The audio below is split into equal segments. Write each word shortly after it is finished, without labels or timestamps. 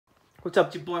What's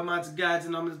up, your boy Monster Guys,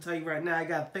 and I'm going to tell you right now, I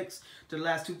got a fix to the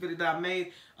last 2 videos that I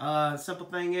made. Simple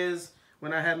thing is,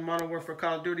 when I had Modern Warfare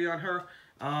Call of Duty on her,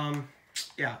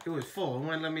 yeah, it was full. It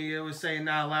wouldn't let me, it was saying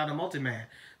not allowed a multi-man.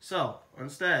 So,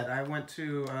 instead, I went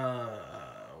to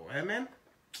webman,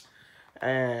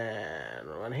 and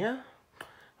right here,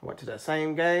 I went to that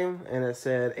same game, and it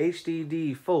said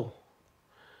HDD full.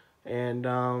 And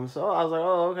so I was like,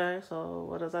 oh, okay, so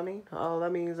what does that mean? Oh,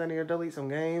 that means I need to delete some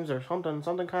games or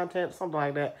something content, something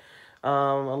like that.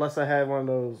 Unless I had one of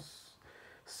those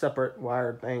separate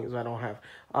wired things I don't have.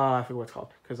 I forget what it's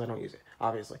called because I don't use it,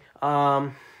 obviously.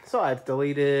 So I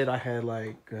deleted. I had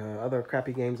like other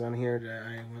crappy games on here that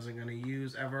I wasn't gonna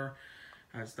use ever.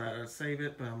 I just thought I'd save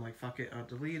it, but I'm like, fuck it, I'll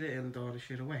delete it and throw the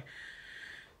shit away.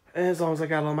 As long as I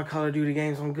got all my Call of Duty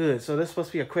games, I'm good. So this is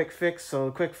supposed to be a quick fix. So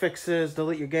the quick fix is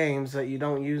delete your games that you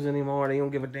don't use anymore, that you don't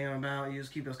give a damn about. You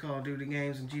just keep those Call of Duty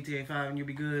games and GTA 5 and you'll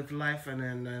be good for life. And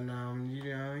then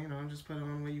you know, just put them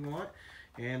on where you want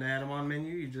and add them on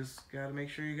menu. You just got to make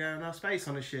sure you got enough space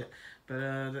on the shit.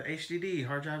 But the HDD,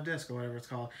 hard drive disk or whatever it's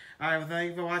called. Alright, well,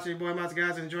 thank you for watching, boy, Monster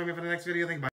Guys, and join me for the next video. Bye.